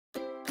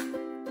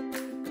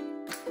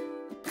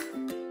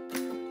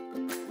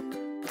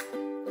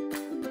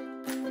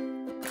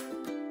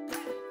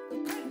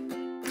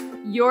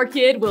Your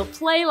kid will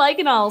play like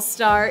an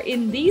all-star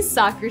in these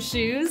soccer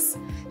shoes.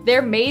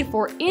 They're made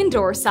for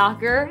indoor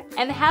soccer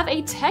and have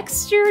a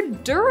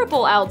textured,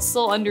 durable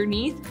outsole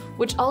underneath,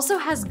 which also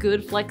has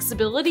good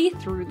flexibility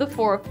through the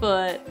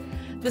forefoot.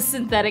 The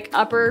synthetic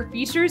upper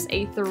features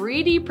a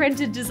 3D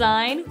printed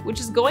design, which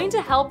is going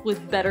to help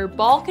with better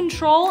ball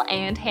control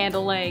and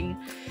handling.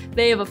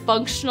 They have a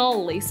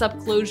functional lace-up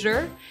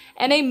closure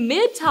and a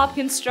mid-top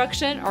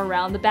construction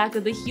around the back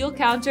of the heel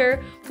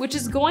counter, which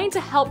is going to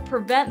help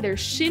prevent their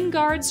shin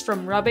guards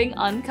from rubbing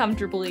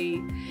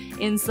uncomfortably.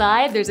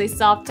 Inside, there's a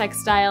soft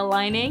textile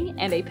lining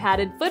and a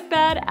padded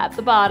footbed at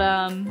the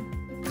bottom.